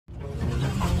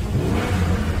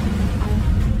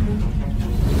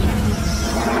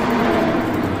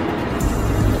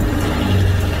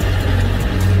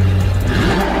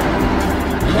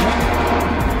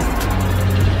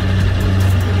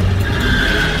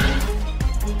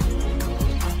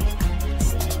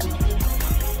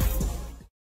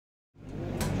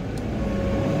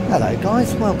Hello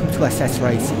guys, welcome to SS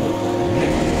Racing.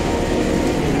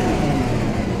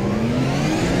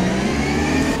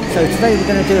 So today we're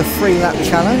going to do a 3-lap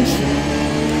challenge.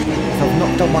 So I've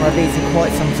not done one of these in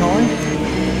quite some time.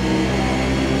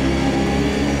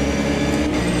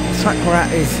 The track we're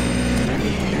at is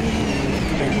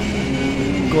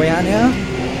Goiania.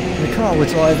 The car we're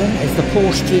driving is the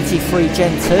Porsche GT3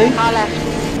 Gen2. Car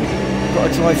left. Got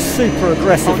to drive super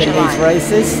aggressive in these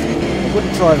races. I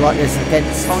wouldn't drive like this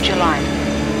against Hold your line.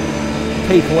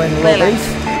 people in lobbies.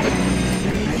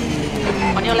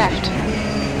 On your left.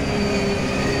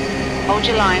 Hold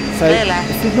your line. So Clear left.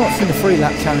 if you've not seen the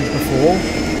 3-lap challenge before,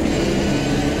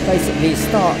 basically you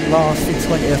start last in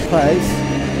 20th place.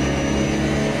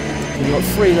 You've got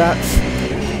 3 laps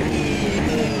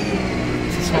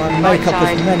to try and make up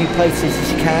as many places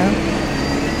as you can.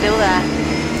 Still there.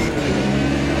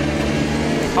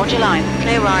 Hold your line.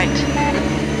 Clear right.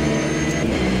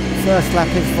 First lap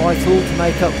is vital to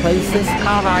make up places.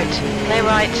 Car right. Clear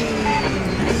right.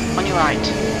 On your right.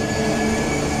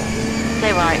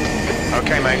 Clear right.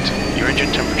 Okay mate, your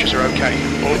engine temperatures are okay.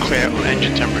 All clear on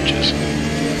engine temperatures.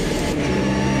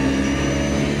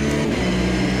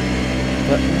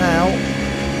 But now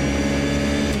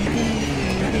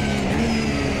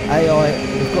AI,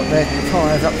 we've got their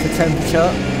tyres up to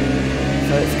temperature,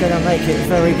 so it's going to make it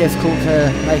very difficult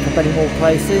to make up any more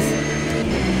places.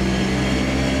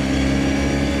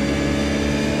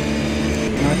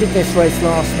 Now, I did this race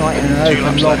last night in an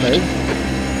open lobby.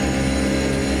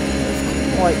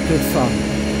 It's quite good fun.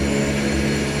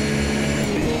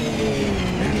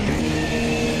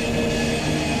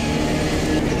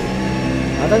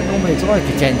 I don't normally drive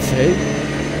the Gen2.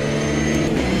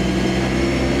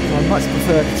 I much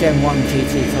prefer the Gen1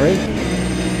 GT3,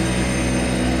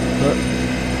 but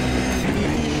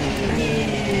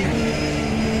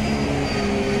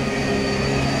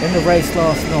in the race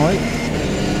last night,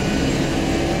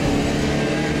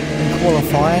 in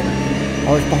qualifying, I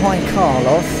was behind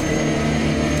Carlos.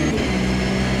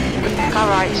 Car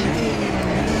right.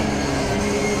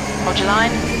 Hold your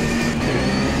line.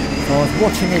 So I was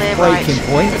watching his braking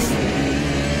points.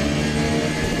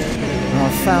 And I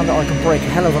found that I can brake a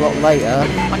hell of a lot later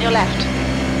On your left.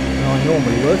 than I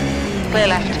normally would. Clear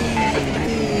left.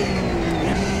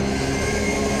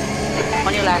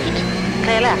 On your left.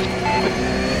 Clear left.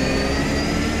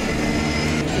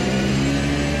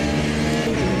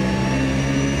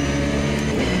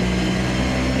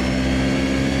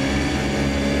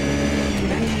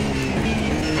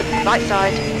 Right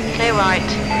side. Clear right.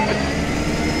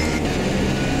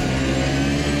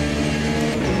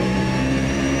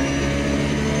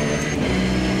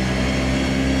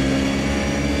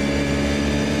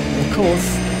 Of course,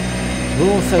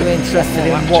 we're also interested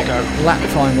in what lap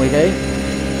time we do.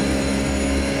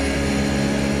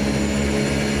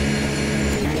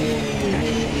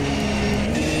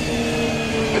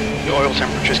 The oil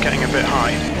temperature's getting a bit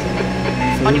high.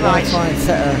 So On we your want right. to try and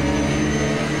set a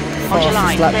Hold your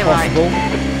line. fastest lap Clear possible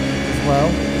right. as well.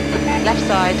 Left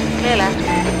side. Clear left.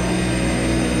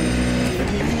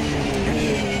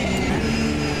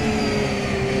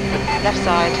 Left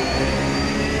side.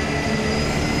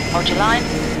 Hold your line.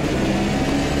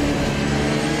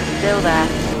 Still there.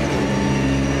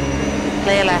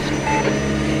 Clear left.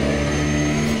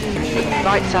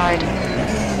 Right side.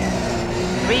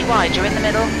 3 wide, you're in the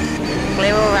middle.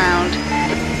 Clear all round.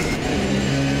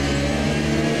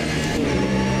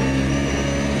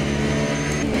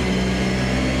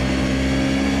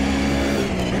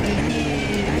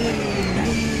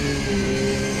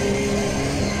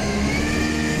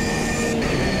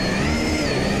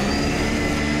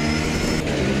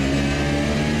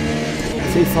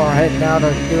 Too far ahead now to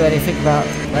do anything about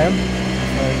them.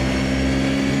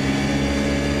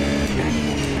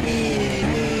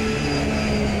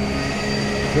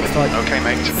 So looks like Okay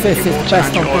mate, 5th is your the water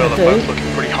best and I'm your oil going are to both do.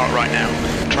 looking pretty hot right now.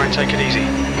 Try and take it easy.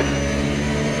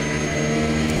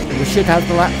 We should have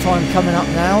the lap time coming up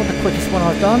now, the quickest one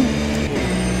I've done.